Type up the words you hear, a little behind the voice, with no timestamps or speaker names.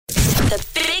The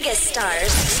biggest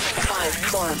stars. 5,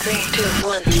 4, 3, 2,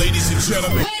 1. Ladies and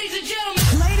gentlemen. Ladies and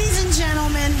gentlemen. Ladies and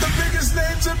gentlemen. The biggest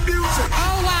names in music.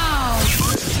 Oh, wow.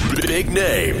 Big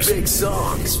names, big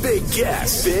songs, big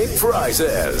guests, big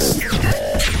prizes.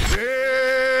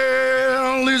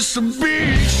 Well, it's a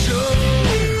big show.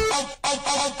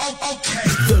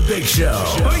 The Big Show.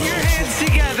 Put your hands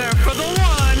together for the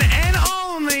one and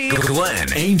only Glenn,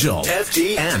 Angel,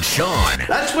 FD, and Sean.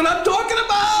 That's what I'm talking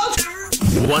about.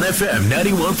 1FM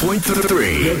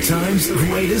 91.3. Good times,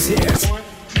 greatest hits. 1,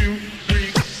 2,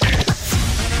 3.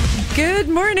 Good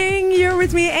morning. You're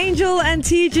with me, Angel and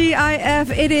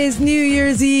TGIF. It is New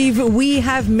Year's Eve. We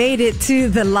have made it to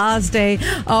the last day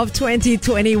of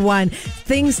 2021.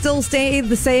 Things still stay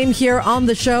the same here on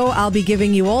the show. I'll be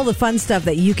giving you all the fun stuff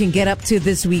that you can get up to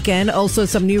this weekend. Also,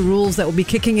 some new rules that will be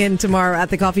kicking in tomorrow at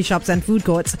the coffee shops and food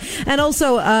courts. And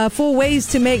also, 4 ways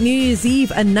to make New Year's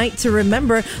Eve a night to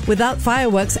remember without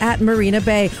fireworks at Marina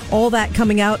Bay. All that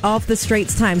coming out of the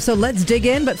Straits Times. So let's dig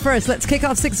in. But first, let's kick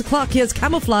off 6 o'clock. Here's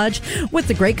Camouflage with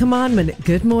The Great Commandment.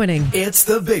 Good morning. It's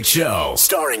The Big Show,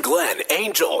 starring Glenn,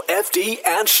 Angel, FD,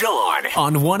 and Sean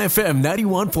on 1FM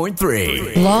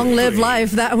 91.3. Long live life.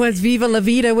 That was Viva La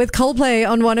Vida with Coldplay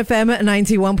on 1FM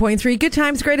 91.3. Good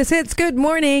times, greatest hits. Good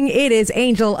morning. It is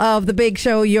Angel of The Big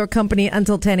Show, your company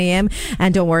until 10 a.m.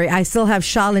 And don't worry, I still have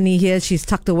Shalini here. She's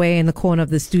tucked away in the corner of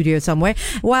the studio somewhere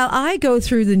while I go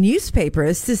through the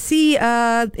newspapers to see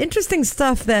interesting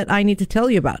stuff that I need to tell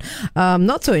you about.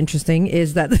 Not so interesting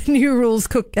is that the new rules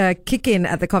kick in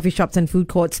at the coffee shops and food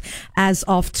courts as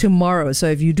of tomorrow. So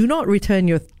if you do not return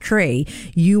your tray,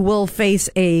 you will face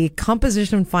a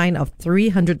composition fine of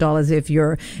 $300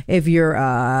 if you're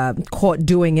caught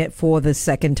doing it for the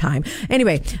second time.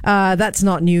 Anyway, that's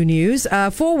not new news.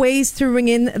 4 ways to ring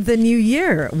in the new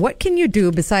year. What can you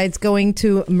do besides going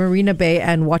to Marina Bay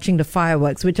and watching the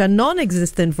fireworks, which are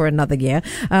non-existent for another year?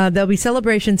 There'll be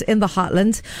celebrations in the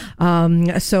heartlands,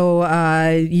 so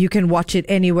you can watch it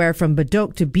anywhere from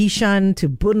Bedok to Bishan to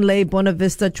Boon Lay, Buona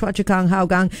Vista, Chua Chu Kang,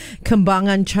 Hougang,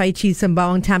 Kembangan, Chai Chee,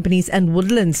 Sembawang, Tampines, and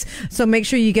Woodlands. So make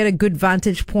sure you get a good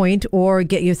vantage point or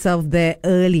get yourself there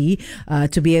early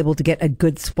to be able to get a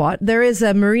good spot. There is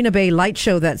a Marina Bay light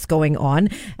show that's going on,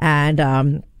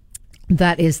 and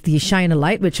that is the Shine a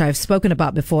Light, which I've spoken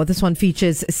about before. This one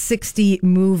features 60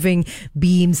 moving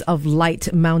beams of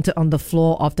light mounted on the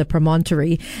floor of the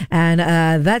promontory. And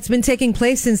that's been taking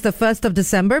place since the 1st of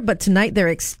December. But tonight they're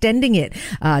extending it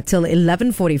till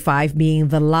 11:45, being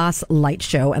the last light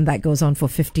show. And that goes on for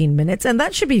 15 minutes. And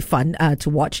that should be fun to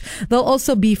watch. There'll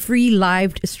also be free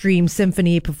live stream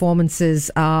symphony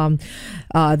performances.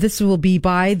 This will be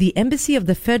by the Embassy of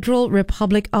the Federal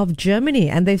Republic of Germany.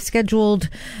 And they've scheduled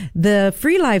the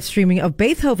free live streaming of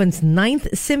Beethoven's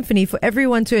 9th Symphony for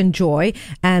everyone to enjoy.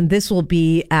 And this will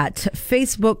be at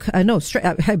Facebook,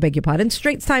 I beg your pardon,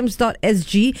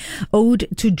 straitstimes.sg, Ode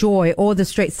to Joy, or the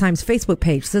Straits Times Facebook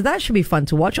page. So that should be fun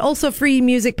to watch. Also free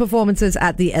music performances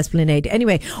at the Esplanade.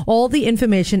 Anyway, all the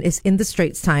information is in the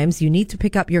Straits Times. You need to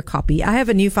pick up your copy. I have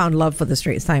a newfound love for the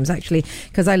Straits Times, actually,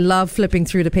 because I love flipping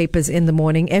through the papers in the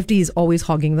morning. FD is always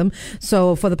hogging them.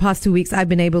 So for the past 2 weeks, I've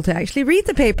been able to actually read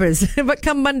the papers. But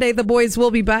come Monday, the boys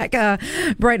will be back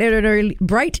bright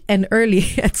and early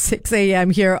at 6 a.m.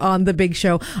 here on The Big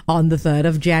Show on the 3rd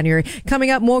of January. Coming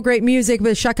up, more great music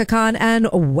with Shaka Khan and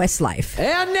Westlife.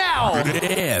 And now,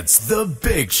 it's The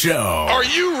Big Show. Are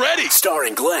you ready?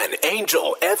 Starring Glenn,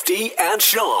 Angel, FD, and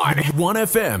Sean.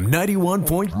 1FM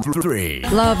 91.3.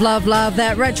 Love, love, love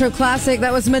that retro classic.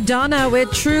 That was Madonna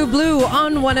with True Blue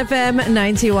on 1FM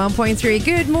 91.3.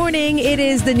 Good morning. It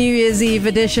is the New Year's Eve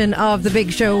edition of The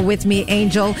Big Show with me,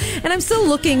 Angel. And I'm still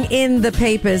looking in the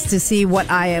papers to see what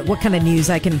kind of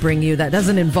news I can bring you that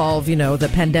doesn't involve, the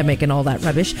pandemic and all that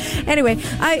rubbish. Anyway,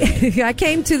 I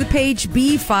came to the page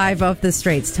B5 of the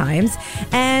Straits Times,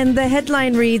 and the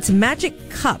headline reads, Magic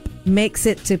Cup makes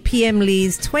it to PM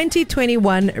Lee's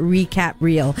 2021 recap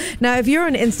reel. Now, if you're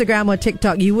on Instagram or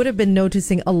TikTok, you would have been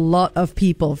noticing a lot of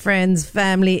people, friends,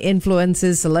 family,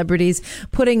 influencers, celebrities,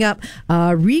 putting up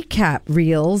recap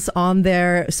reels on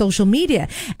their social media.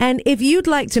 And if you'd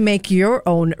like to make your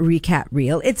own recap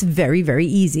reel, it's very, very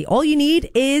easy. All you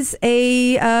need is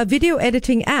a video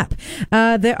editing app.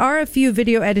 There are a few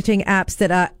video editing apps that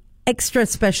are extra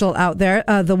special out there.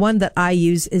 The one that I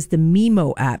use is the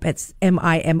Mimo app. It's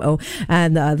MIMO.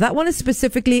 And that one is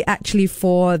specifically actually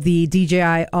for the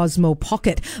DJI Osmo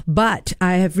Pocket. But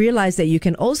I have realized that you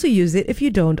can also use it if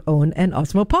you don't own an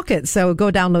Osmo Pocket. So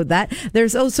go download that.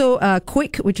 There's also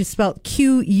Quick, which is spelled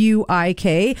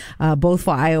QUIK, both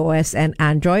for iOS and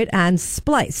Android, and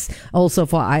Splice, also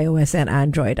for iOS and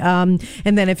Android. And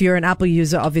then if you're an Apple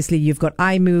user, obviously you've got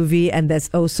iMovie, and there's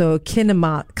also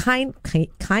KineMaster,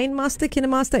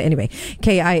 anyway,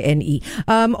 KINE.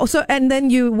 Also, and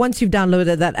then once you've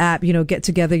downloaded that app, get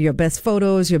together your best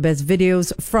photos, your best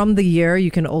videos from the year. You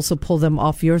can also pull them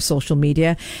off your social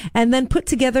media and then put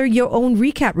together your own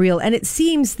recap reel. And it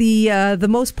seems the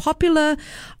most popular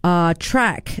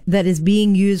track that is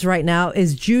being used right now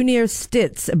is Junior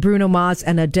Stitz, Bruno Mars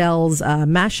and Adele's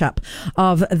mashup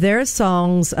of their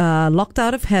songs Locked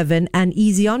Out of Heaven and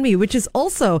Easy on Me, which is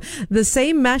also the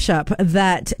same mashup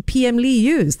that PM Lee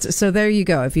used. So there you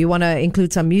go. If you want to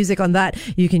include some music on that,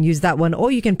 you can use that one,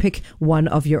 or you can pick one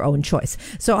of your own choice.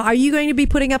 So are you going to be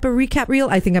putting up a recap reel?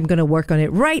 I think I'm going to work on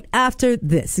it right after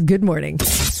this. Good morning.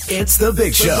 It's The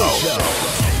Big Show.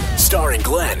 Starring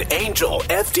Glenn, Angel,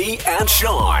 FD, and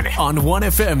Sean on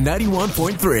 1FM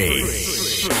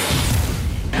 91.3.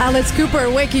 Alice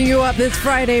Cooper waking you up this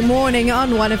Friday morning on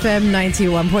 1FM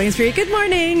 91.3. Good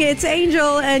morning, it's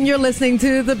Angel, and you're listening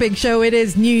to The Big Show. It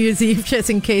is New Year's Eve, just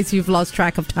in case you've lost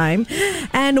track of time.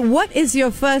 And what is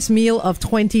your first meal of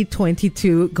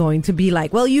 2022 going to be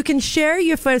like? Well, you can share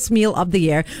your first meal of the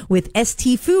year with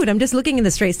ST Food. I'm just looking in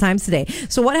the Straits Times today.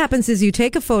 So what happens is you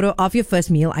take a photo of your first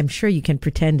meal. I'm sure you can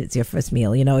pretend it's your first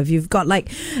meal. If you've got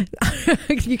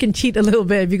you can cheat a little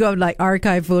bit. If you've got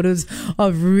archive photos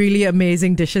of really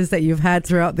amazing dishes that you've had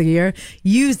throughout the year,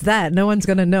 use that. No one's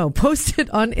going to know. Post it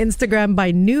on Instagram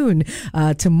by noon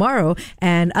tomorrow,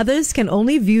 and others can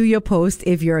only view your post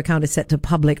if your account is set to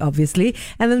public, obviously.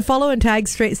 And then follow and tag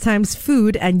Straits Times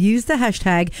Food and use the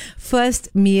hashtag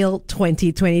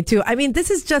 #FirstMeal2022. I mean,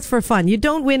 this is just for fun. You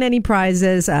don't win any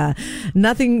prizes,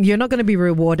 nothing. You're not going to be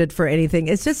rewarded for anything.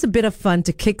 It's just a bit of fun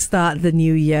to kickstart the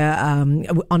new year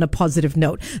on a positive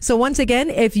note. So once again,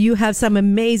 if you have some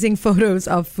amazing photos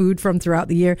of food from throughout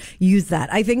the year, use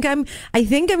that. I think I'm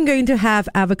going to have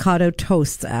avocado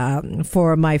toast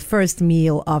for my first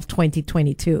meal of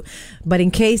 2022. But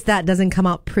in case that doesn't come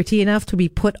out pretty enough to be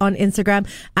put on Instagram,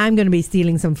 I'm going to be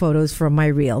stealing some photos from my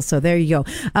reel. So there you go.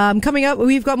 Coming up,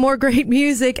 we've got more great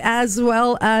music as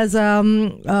well as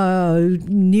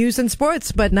news and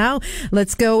sports. But now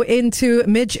let's go into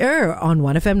Midge on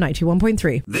 1FM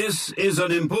 91.3. This is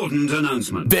an important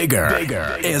announcement.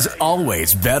 Bigger is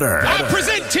always better. I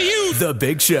present to you The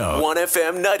Big Show.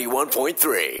 1FM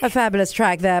 91.3. A fabulous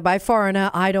track there by Foreigner,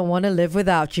 I Don't Want to Live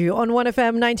Without You, on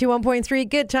 1FM 91.3.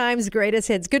 Good times, greatest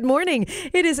hits. Good morning.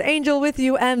 It is Angel with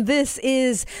you, and this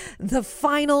is the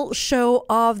final show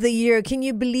of the year. Can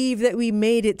you believe that we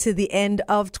made it to the end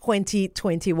of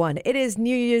 2021? It is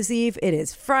New Year's Eve, it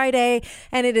is Friday,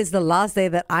 and it is the last day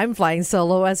that I'm flying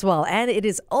solo as well. And it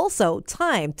is also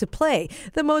time to play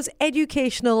the most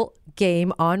educational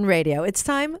game on radio. It's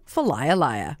time for Liar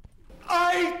Liar.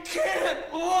 I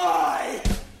can't lie.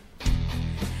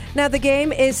 Now, the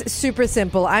game is super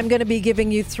simple. I'm going to be giving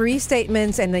you 3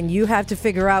 statements, and then you have to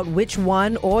figure out which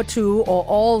one or 2 or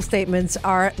all statements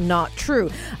are not true.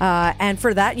 And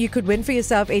for that, you could win for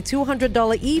yourself a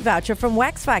 $200 e-voucher from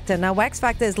Wax Factor. Now, Wax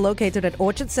Factor is located at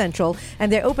Orchard Central,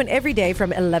 and they're open every day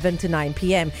from 11 to 9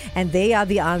 p.m. And they are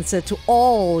the answer to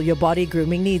all your body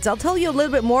grooming needs. I'll tell you a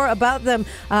little bit more about them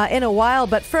in a while,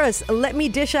 but first, let me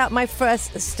dish out my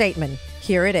first statement.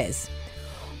 Here it is.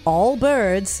 All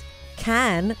birds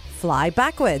can fly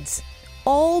backwards.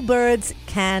 All birds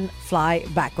can fly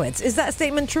backwards. Is that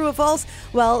statement true or false?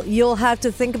 Well, you'll have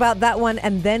to think about that one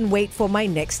and then wait for my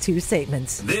next 2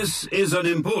 statements. This is an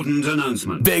important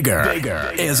announcement. Bigger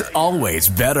is always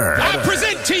better. I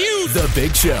present to you The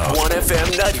Big Show.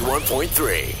 1FM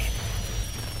 91.3.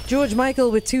 George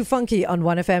Michael with Too Funky on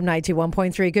 1FM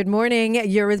 91.3. Good morning.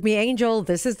 You're with me, Angel.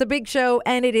 This is The Big Show,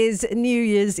 and it is New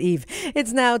Year's Eve.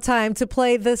 It's now time to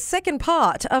play the second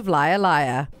part of Liar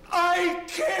Liar. I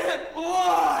can't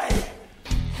lie.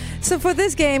 So for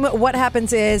this game, what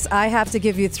happens is I have to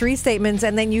give you 3 statements,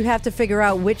 and then you have to figure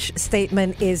out which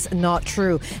statement is not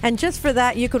true. And just for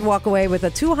that, you could walk away with a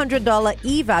 $200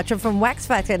 e-voucher from Wax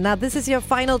Factor. Now, this is your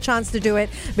final chance to do it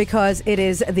because it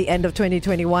is the end of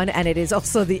 2021, and it is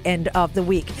also the end of the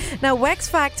week. Now, Wax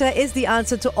Factor is the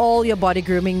answer to all your body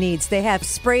grooming needs. They have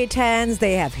spray tans,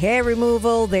 they have hair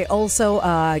removal, they also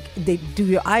they do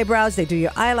your eyebrows, they do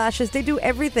your eyelashes, they do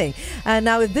everything.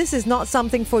 Now, if this is not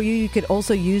something for you, you could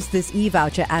also use this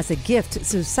e-voucher as a gift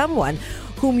to someone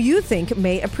whom you think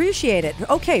may appreciate it.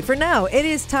 Okay, for now, it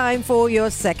is time for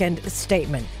your second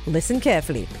statement. Listen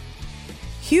carefully.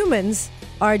 Humans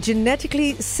are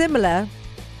genetically similar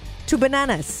to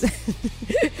bananas.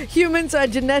 Humans are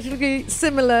genetically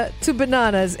similar to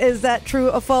bananas. Is that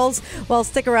true or false? Well,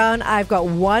 stick around. I've got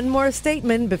one more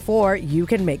statement before you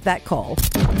can make that call.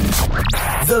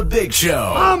 The Big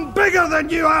Show. I'm bigger than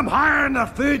you. I'm higher in the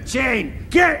food chain.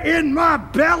 Get in my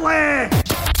belly.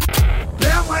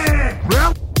 Belly.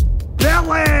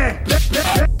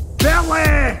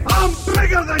 Belly. I'm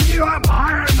bigger than you. I'm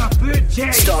higher in the food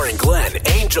chain. Starring Glenn,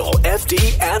 Angel,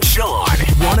 FD, and Sean.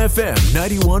 1FM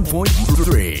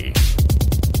 91.3.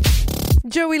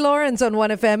 Joey Lawrence on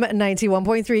 1FM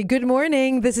 91.3. Good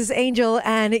morning. This is Angel,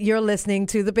 and you're listening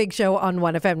to The Big Show on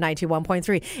 1FM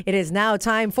 91.3. It is now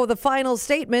time for the final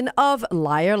statement of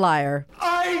Liar Liar.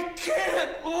 I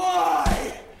can't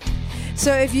lie.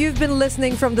 So if you've been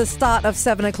listening from the start of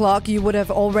 7 o'clock, you would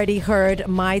have already heard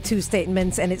my two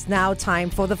statements, and it's now time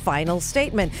for the final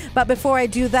statement. But before I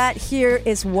do that, here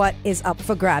is what is up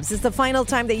for grabs. It's the final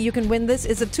time that you can win this.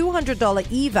 Is a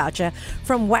 $200 e-voucher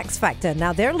from Wax Factor.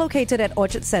 Now, they're located at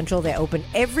Orchard Central. They're open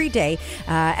every day,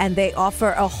 and they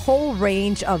offer a whole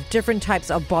range of different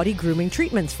types of body grooming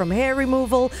treatments, from hair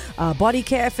removal, body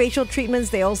care, facial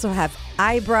treatments. They also have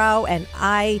eyebrow and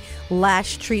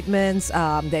eyelash treatments.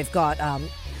 They've got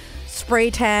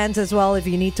spray tans as well if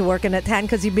you need to work in a tan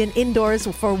because you've been indoors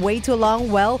for way too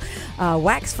long. Well,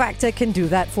 Wax Factor can do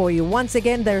that for you. Once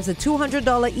again, there's a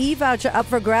 $200 e-voucher up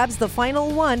for grabs, the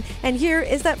final one, and here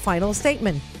is that final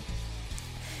statement.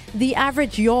 The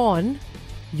average yawn,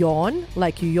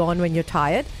 like you yawn when you're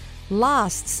tired,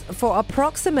 lasts for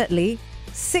approximately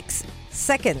 6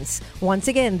 seconds. Once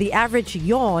again, the average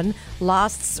yawn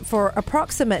lasts for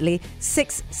approximately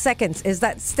 6 seconds. Is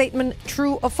that statement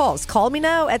true or false? Call me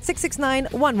now at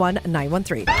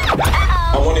 669-11913.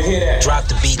 I want to hear that. Drop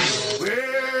the beat.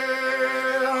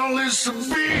 Well, it's a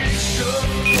big show.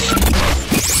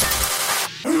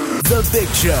 The Big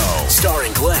Show.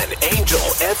 Starring Glenn, Angel,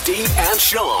 FD, and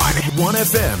Sean.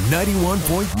 1FM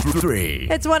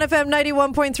 91.3. It's 1FM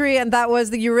 91.3, and that was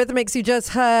the Eurythmics you just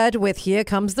heard with Here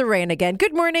Comes the Rain Again.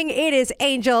 Good morning, it is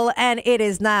Angel, and it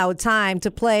is now time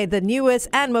to play the newest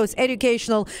and most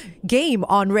educational game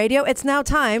on radio. It's now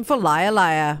time for Liar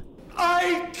Liar.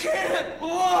 I can't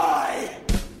lie.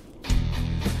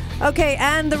 Okay,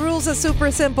 and the rules are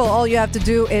super simple. All you have to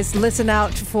do is listen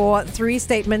out for 3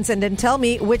 statements and then tell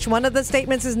me which one of the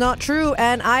statements is not true.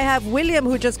 And I have William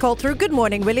who just called through. Good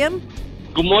morning, William.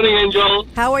 Good morning, Angel.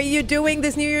 How are you doing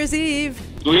this New Year's Eve?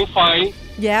 Doing fine.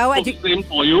 Yeah. Hope same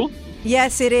for you.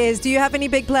 Yes, it is. Do you have any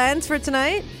big plans for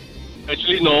tonight?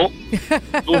 Actually, no.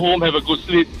 Go home, have a good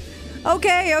sleep.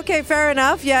 Okay, fair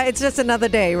enough. Yeah, it's just another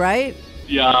day, right?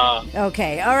 Yeah.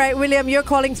 Okay. All right, William, you're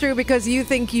calling through because you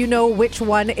think you know which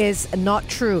one is not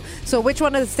true. So which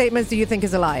one of the statements do you think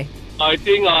is a lie? I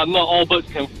think not all birds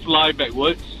can fly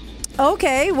backwards.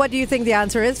 Okay. What do you think the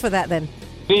answer is for that then?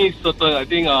 Me is certain. I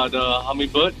think the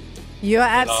hummingbird. You're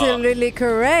absolutely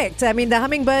correct. I mean, the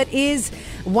hummingbird is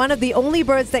one of the only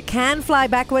birds that can fly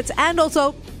backwards and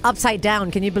also upside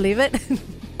down. Can you believe it?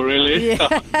 Really?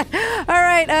 Yeah. All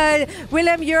right,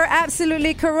 William, you're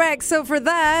absolutely correct. So for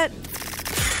that,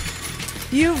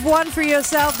 you've won for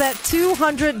yourself that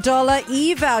 $200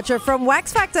 e-voucher from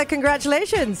Wax Factor.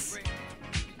 Congratulations.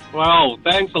 Wow,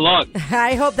 thanks a lot.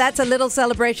 I hope that's a little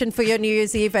celebration for your New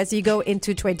Year's Eve as you go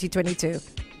into 2022.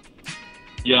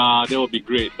 Yeah, that would be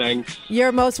great. Thanks.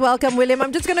 You're most welcome, William.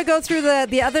 I'm just going to go through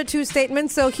the other 2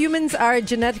 statements. So humans are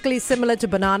genetically similar to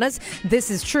bananas.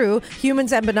 This is true.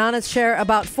 Humans and bananas share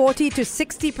about 40 to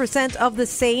 60% of the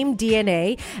same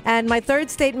DNA. And my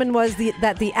third statement was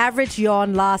that the average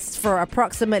yawn lasts for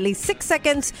approximately 6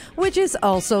 seconds, which is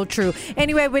also true.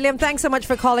 Anyway, William, thanks so much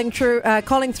for calling through.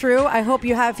 I hope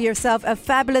you have yourself a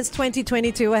fabulous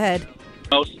 2022 ahead.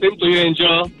 Same to you,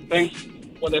 Angel. Thanks,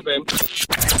 1FM.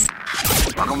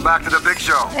 Welcome back to The Big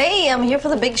Show. Hey, I'm here for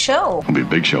The Big Show. It'll be a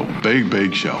big show.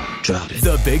 Big show. Drop it.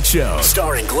 The Big Show.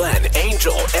 Starring Glenn,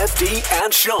 Angel, FD,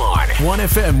 and Sean.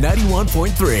 1FM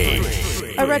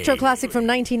 91.3. A retro classic from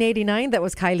 1989. That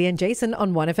was Kylie and Jason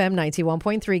on 1FM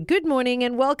 91.3. Good morning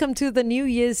and welcome to the New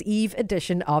Year's Eve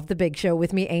edition of The Big Show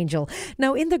with me, Angel.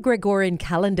 Now, in the Gregorian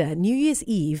calendar, New Year's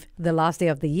Eve, the last day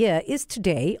of the year, is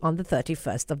today on the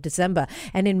 31st of December.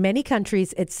 And in many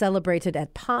countries, it's celebrated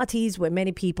at parties where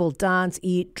many people dance,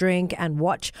 eat, drink, and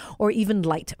watch or even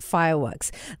light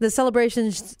fireworks. The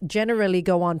celebrations generally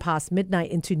go on past midnight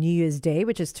into New Year's Day,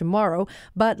 which is tomorrow.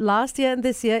 But last year and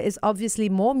this year is obviously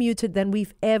more muted than we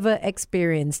we've ever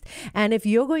experienced. And if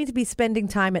you're going to be spending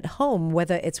time at home,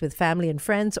 whether it's with family and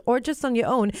friends or just on your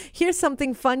own, here's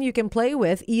something fun you can play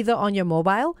with either on your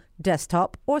mobile,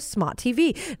 desktop, or smart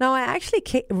TV. Now, I actually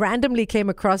randomly came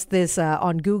across this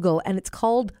on Google, and it's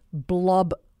called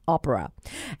Blob Opera.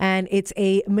 And it's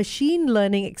a machine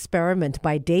learning experiment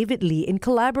by David Lee in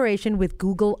collaboration with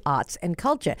Google Arts and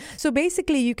Culture. So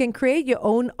basically, you can create your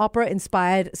own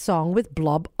opera-inspired song with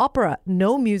Blob Opera.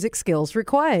 No music skills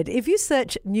required. If you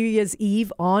search New Year's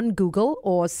Eve on Google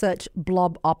or search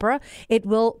Blob Opera, it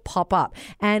will pop up.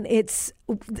 And it's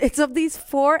of these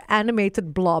 4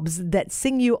 animated blobs that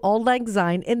sing you Auld Lang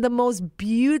Syne in the most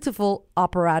beautiful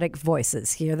operatic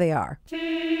voices. Here they are.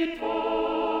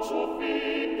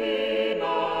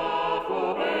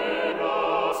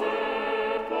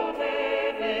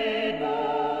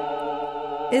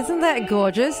 Isn't that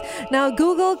gorgeous? Now,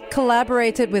 Google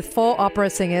collaborated with 4 opera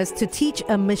singers to teach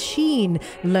a machine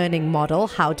learning model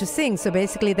how to sing. So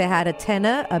basically, they had a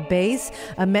tenor, a bass,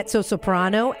 a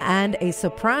mezzo-soprano, and a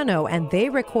soprano, and they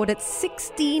recorded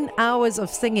 16 hours of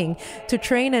singing to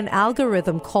train an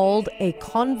algorithm called a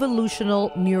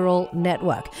convolutional neural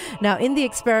network. Now, in the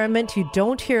experiment, you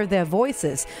don't hear their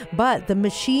voices, but the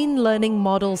machine learning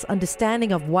model's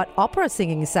understanding of what opera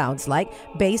singing sounds like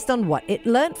based on what it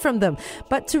learned from them.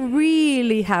 But to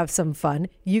really have some fun,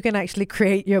 you can actually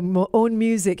create your own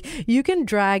music. You can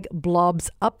drag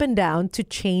blobs up and down to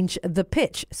change the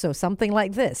pitch. So something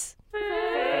like this.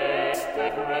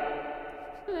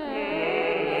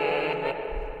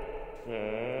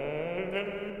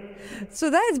 So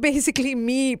that is basically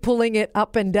me pulling it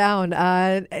up and down.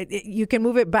 You can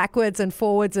move it backwards and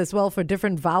forwards as well for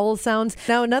different vowel sounds.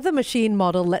 Now, another machine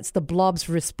model lets the blobs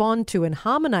respond to and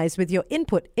harmonize with your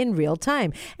input in real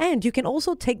time. And you can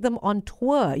also take them on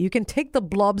tour. You can take the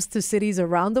blobs to cities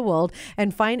around the world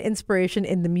and find inspiration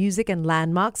in the music and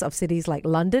landmarks of cities like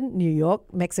London, New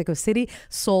York, Mexico City,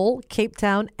 Seoul, Cape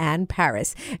Town, and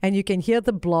Paris. And you can hear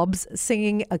the blobs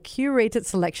singing a curated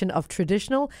selection of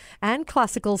traditional and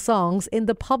classical songs in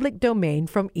the public domain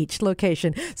from each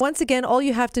location. Once again, all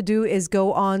you have to do is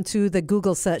go on to the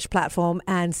Google search platform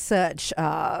and search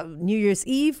New Year's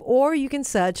Eve, or you can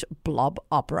search Blob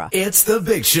Opera. It's The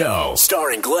Big Show,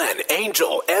 starring Glenn,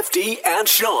 Angel, FD, and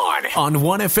Sean on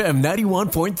 1FM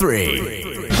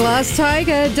 91.3. Glass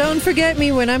Tiger, Don't Forget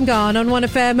Me When I'm Gone on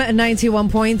 1FM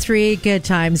 91.3. Good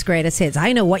times, greatest hits.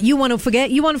 I know what you want to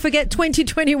forget. You want to forget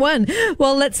 2021.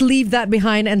 Well, let's leave that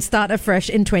behind and start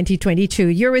afresh in 2022.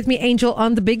 You're with me, Angel,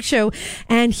 on The Big Show.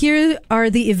 And here are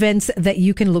the events that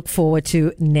you can look forward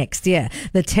to next year.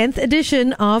 The 10th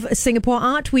edition of Singapore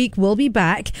Art Week will be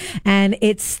back, and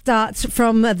it starts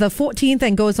from the 14th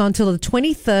and goes on till the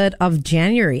 23rd of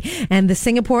January. And the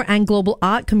Singapore and global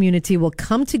art community will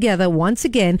come together once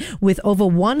again with over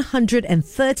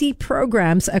 130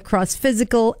 programs across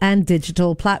physical and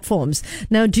digital platforms.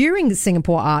 Now, during the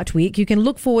Singapore Art Week, you can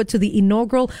look forward to the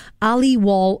inaugural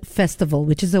Aliwal Festival,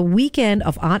 which is a weekend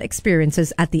of art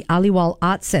experiences at the Aliwal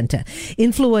Art Centre.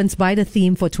 Influenced by the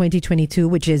theme for 2022,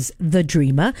 which is The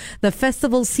Dreamer, the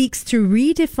festival seeks to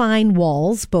redefine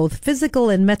walls, both physical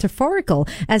and metaphorical,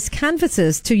 as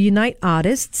canvases to unite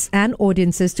artists and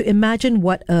audiences to imagine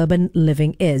what urban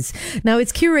living is. Now,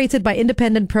 it's curated by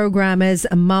independent programmers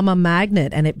Mama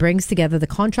Magnet, and it brings together the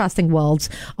contrasting worlds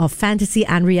of fantasy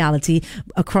and reality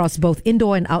across both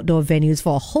indoor and outdoor venues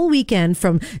for a whole weekend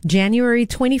from January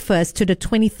 21st to the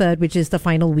 23rd, which is the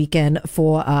final weekend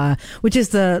for, which is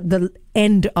the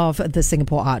end of the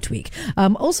Singapore Art Week.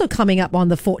 Also coming up on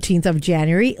the 14th of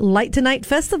January, Light to Night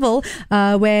Festival,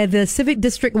 where the Civic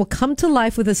District will come to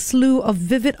life with a slew of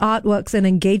vivid artworks and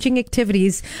engaging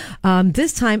activities,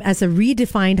 this time as a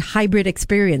redefined hybrid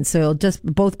experience. So it'll just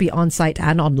both be on-site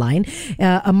and online.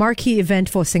 A marquee event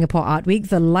for Singapore Art Week,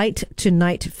 the Light to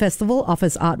Night Festival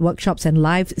offers art workshops and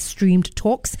live streamed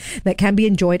talks that can be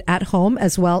enjoyed at home,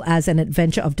 as well as an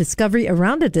adventure of discovery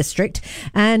around the district,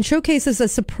 and showcases at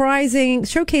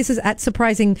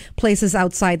surprising places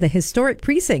outside the historic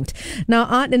precinct. Now,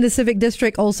 art in the Civic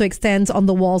District also extends on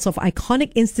the walls of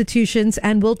iconic institutions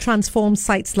and will transform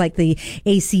sites like the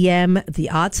ACM, the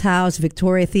Arts House,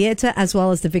 Victoria Theatre, as well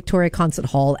as the Victoria Concert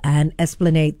Hall and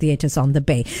Esplanade Theatres on the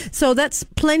Bay. So that's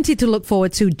plenty to look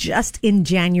forward to just in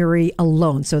January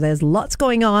alone. So there's lots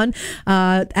going on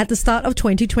at the start of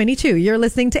 2022. You're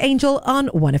listening to Angel on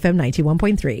 1FM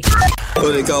 91.3. What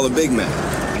do they call a Big Mac?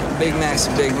 Big Mac's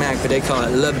a Big Mac, but they call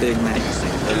it Le Big Mac.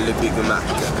 Le Big Mac.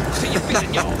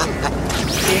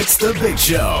 It's The Big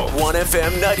Show,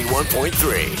 1FM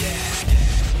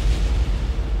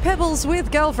 91.3. Pebbles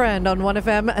with Girlfriend on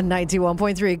 1FM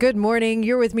 91.3. Good morning.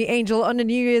 You're with me, Angel, on a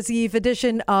New Year's Eve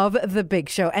edition of The Big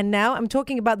Show. And now I'm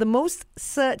talking about the most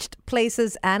searched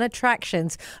places and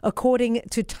attractions according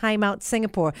to Time Out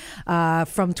Singapore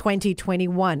from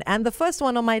 2021. And the first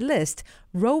one on my list,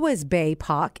 Rowers Bay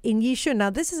Park in Yishun. Now,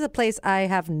 this is a place I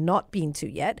have not been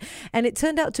to yet, and it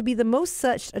turned out to be the most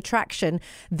searched attraction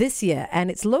this year,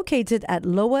 and it's located at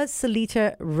Lower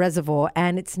Seletar Reservoir,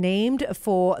 and it's named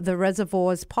for the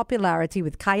reservoir's popularity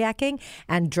with kayaking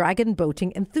and dragon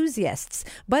boating enthusiasts.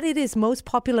 But it is most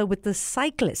popular with the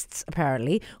cyclists,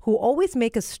 apparently, who always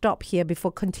make a stop here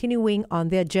before continuing on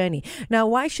their journey. Now,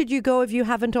 why should you go if you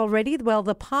haven't already? Well,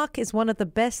 the park is one of the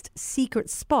best secret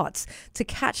spots to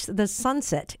catch the sunset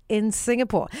in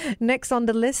Singapore. Next on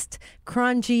the list,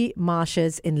 Kranji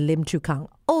Marshes in Lim Chu Kang.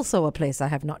 Also a place I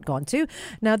have not gone to.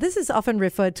 Now, this is often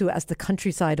referred to as the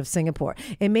countryside of Singapore.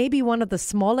 It may be one of the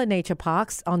smaller nature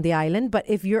parks on the island, but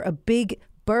if you're a big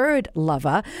bird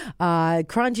lover,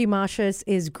 Kranji Marshes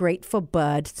is great for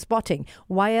bird spotting.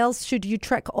 Why else should you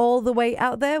trek all the way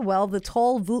out there? Well, the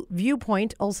tall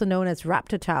viewpoint, also known as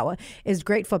Raptor Tower, is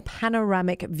great for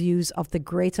panoramic views of the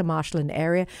greater marshland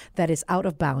area that is out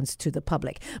of bounds to the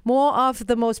public. More of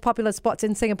the most popular spots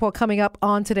in Singapore coming up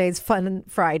on today's Fun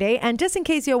Friday. And just in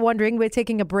case you're wondering, we're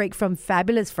taking a break from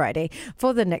Fabulous Friday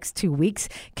for the next 2 weeks.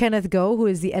 Kenneth Goh, who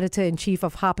is the editor-in-chief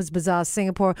of Harper's Bazaar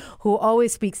Singapore, who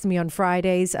always speaks to me on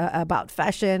Fridays about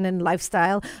fashion and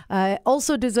lifestyle,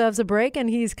 also deserves a break, and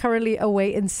he's currently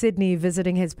away in Sydney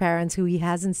visiting his parents who he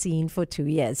hasn't seen for 2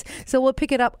 years. So we'll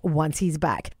pick it up once he's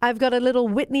back. I've got a little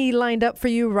Whitney lined up for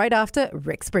you right after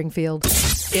Rick Springfield.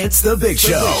 It's The Big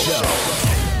Show.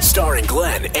 Starring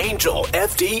Glenn, Angel,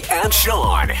 FD, and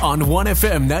Sean on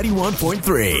 1FM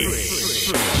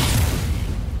 91.3.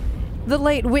 The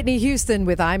late Whitney Houston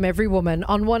with I'm Every Woman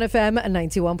on 1FM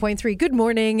 91.3. Good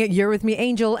morning. You're with me,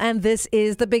 Angel, and this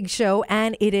is The Big Show,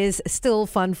 and it is still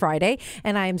Fun Friday,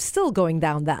 and I am still going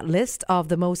down that list of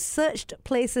the most searched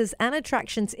places and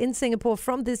attractions in Singapore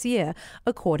from this year,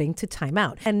 according to Time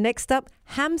Out. And next up,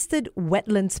 Hampstead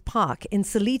Wetlands Park in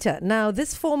Seletar. Now,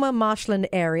 this former marshland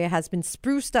area has been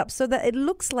spruced up so that it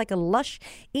looks like a lush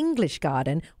English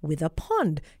garden with a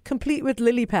pond, complete with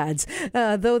lily pads.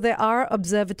 Though there are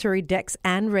observatory decks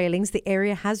and railings, the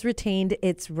area has retained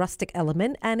its rustic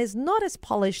element and is not as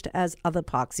polished as other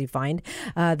parks you find.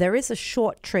 There is a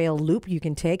short trail loop you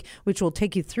can take, which will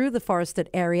take you through the forested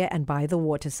area and by the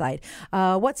waterside.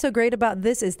 What's so great about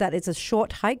this is that it's a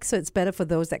short hike, so it's better for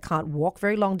those that can't walk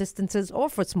very long distances or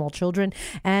for small children,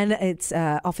 and it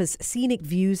offers scenic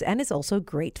views and is also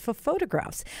great for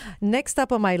photographs. Next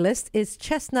up on my list is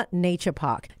Chestnut Nature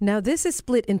Park. Now, this is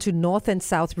split into north and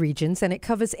south regions, and it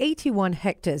covers 81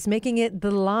 hectares, making it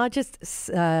the largest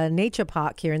nature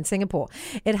park here in Singapore.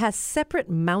 It has separate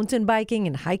mountain biking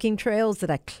and hiking trails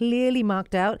that are clearly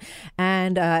marked out,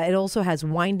 and it also has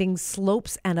winding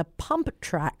slopes and a pump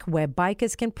track where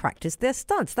bikers can practice their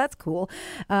stunts. That's cool.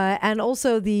 And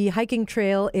also the hiking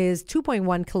trail is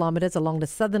 2.1 kilometers along the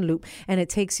southern loop, and it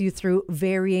takes you through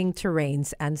varying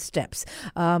terrains and steps.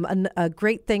 A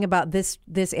great thing about this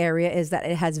area is that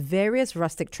it has various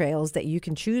rustic trails that you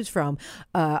can choose from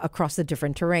across the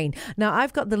different terrain. Now,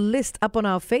 I've got the list up on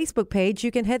our Facebook page. You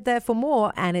can head there for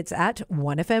more, and it's at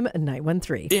 1FM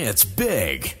 913. It's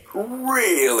big.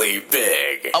 Really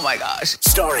big. Oh my gosh.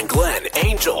 Starring Glenn,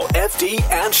 Angel, FD,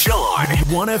 and Sean.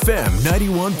 1FM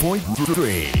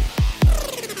 91.3.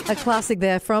 A classic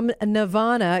there from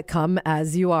Nirvana, Come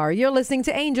As You Are. You're listening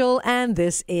to Angel, and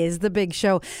this is The Big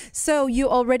Show. So you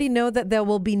already know that there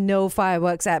will be no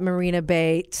fireworks at Marina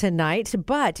Bay tonight,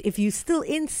 but if you still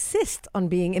insist on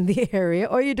being in the area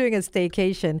or you're doing a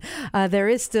staycation, there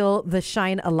is still the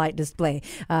Shine a Light display.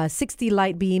 60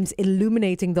 light beams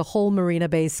illuminating the whole Marina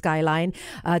Bay skyline.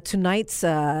 Tonight's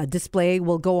display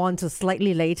will go on to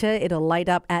slightly later. It'll light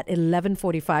up at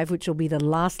 11:45, which will be the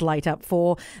last light up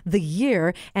for the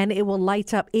year. And it will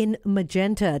light up in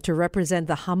magenta to represent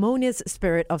the harmonious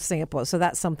spirit of Singapore. So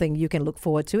that's something you can look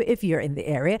forward to if you're in the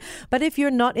area. But if you're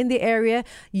not in the area,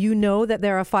 you know that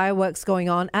there are fireworks going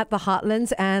on at the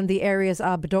Heartlands, and the areas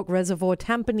are Bedok Reservoir,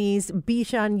 Tampines,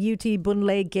 Bishan, UT, Boon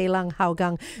Lay, Geylang,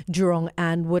 Hougang, Jurong,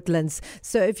 and Woodlands.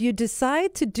 So if you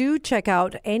decide to do check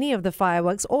out any of the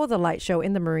fireworks or the light show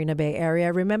in the Marina Bay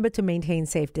area, remember to maintain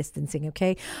safe distancing,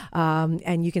 okay?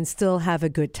 And you can still have a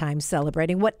good time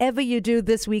celebrating. Whatever you do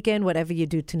this weekend, whatever you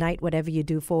do tonight, whatever you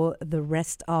do for the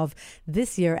rest of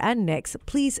this year and next,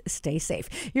 please stay safe.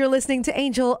 You're listening to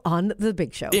Angel on The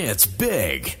Big Show. It's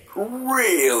big.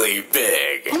 really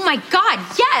big. Oh my God,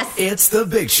 yes! It's The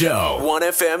Big Show.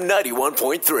 1FM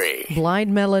 91.3.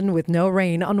 Blind Melon with No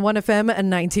Rain on 1FM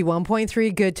and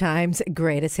 91.3. Good times,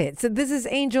 greatest hits. This is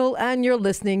Angel and you're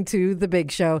listening to The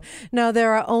Big Show. Now,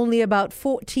 there are only about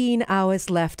 14 hours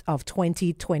left of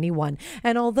 2021.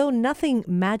 And although nothing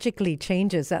magically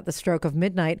changes at the stroke of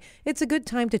midnight, it's a good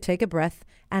time to take a breath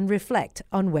and reflect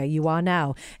on where you are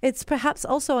now. It's perhaps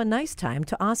also a nice time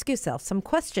to ask yourself some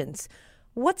questions.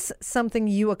 What's something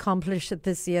you accomplished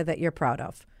this year that you're proud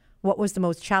of? What was the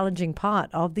most challenging part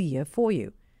of the year for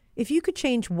you? If you could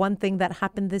change one thing that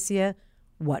happened this year,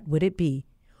 what would it be?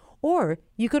 Or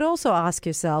you could also ask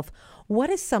yourself, what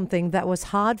is something that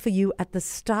was hard for you at the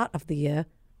start of the year,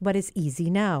 but is easy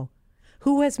now?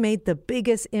 Who has made the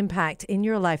biggest impact in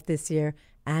your life this year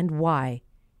and why?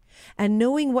 And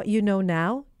knowing what you know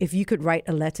now, if you could write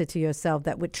a letter to yourself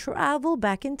that would travel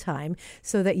back in time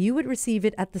so that you would receive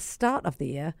it at the start of the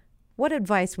year, what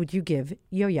advice would you give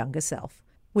your younger self?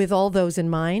 With all those in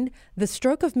mind, the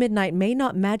stroke of midnight may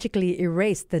not magically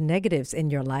erase the negatives in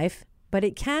your life, but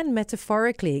it can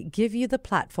metaphorically give you the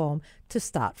platform to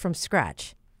start from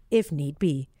scratch, if need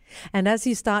be. And as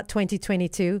you start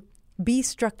 2022, be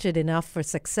structured enough for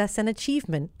success and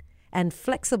achievement, and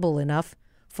flexible enough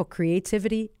for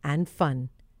creativity and fun.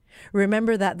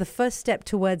 Remember that the first step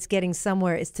towards getting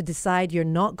somewhere is to decide you're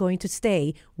not going to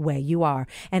stay where you are.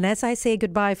 And as I say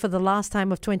goodbye for the last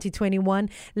time of 2021,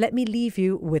 let me leave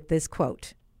you with this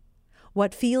quote.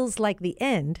 What feels like the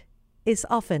end is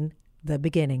often the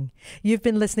beginning. You've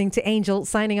been listening to Angel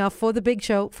signing off for The Big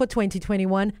Show for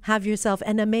 2021. Have yourself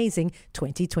an amazing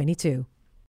 2022.